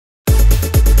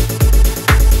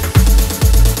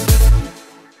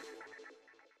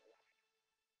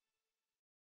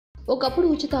ఒకప్పుడు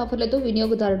ఉచిత ఆఫర్లతో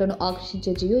వినియోగదారులను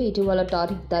ఆకర్షించే జియో ఇటీవల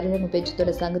టారిఫ్ ధరలను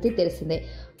పెంచుతున్న సంగతి తెలిసిందే.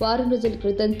 వారం రోజుల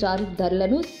క్రితం టారిఫ్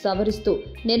ధరలను సవరిస్తూ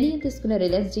నిర్ణయం తీసుకున్న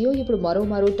రిలయన్స్ జియో ఇప్పుడు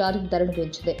మరోమారు టారిఫ్ ధరను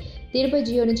పెంచింది. దీనిపై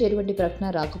జియో నుంచి ఎటువంటి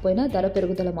ప్రకటన రాకపోయినా ధర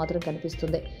పెరుగుదల మాత్రం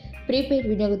కనిపిస్తుంది. ప్రీపెయిడ్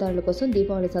వినియోగదారుల కోసం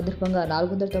దీపావళి సందర్భంగా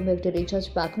 491 రీఛార్జ్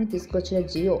ప్యాక్ను తీసుకొచ్చిన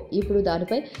జియో ఇప్పుడు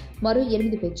దానిపై మరో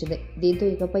 8 పెంచింది. దీంతో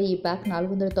ఇకపై ఈ ప్యాక్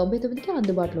 499కి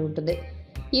అందుబాటులో ఉంటుంది.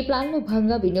 ఈ ప్లాన్లో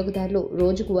భాగంగా వినియోగదారులు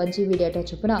రోజుకు 1 GB డేటా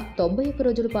చొప్పున 91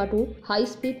 రోజుల పాటు హై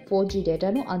స్పీడ్ 4G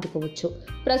డేటాను అందుకోవచ్చు.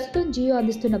 ప్రస్తుతం జియో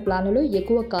అందిస్తున్న ప్లాన్లలో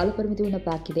ఎక్కువ కాల పరిమితి ఉన్న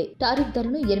ప్యాక్ ఇదే. టారిఫ్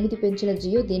ధరను 8 పెంచిన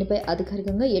జియో దీనిపై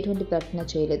అధికారికంగా ఎటువంటి ప్రకటన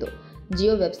చేయలేదు.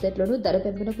 జియో వెబ్సైట్లోనూ ధర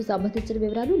పెంపునకు సంబంధించిన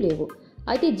వివరాలు లేవు.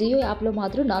 అయితే జియో యాప్లో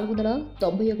మాత్రం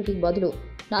 491 బదులు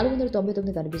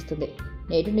 499 కనిపిస్తుంది.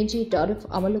 నేటి నుంచి ఈ టారిఫ్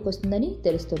అమల్లోకి వస్తుందని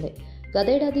తెలుస్తుంది.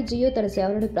 గతేడాది జియో తన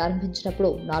సేవలను ప్రారంభించినప్పుడు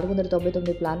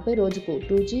 499 ప్లాన్పై రోజుకు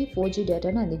 2G, 4G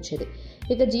డేటాను అందించేది.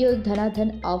 ఇక జియో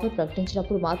ధనాధన్ ఆఫర్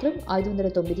ప్రకటించినప్పుడు మాత్రం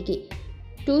 509కి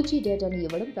 2G డేటాను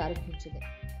ఇవ్వడం ప్రారంభించింది.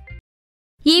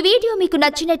 ఈ వీడియో మీకు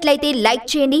నచ్చినట్లయితే లైక్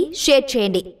చేయండి, షేర్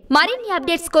చేయండి. మరిన్ని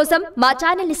అప్డేట్స్ కోసం మా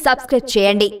ఛానల్ని సబ్స్క్రైబ్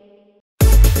చేయండి.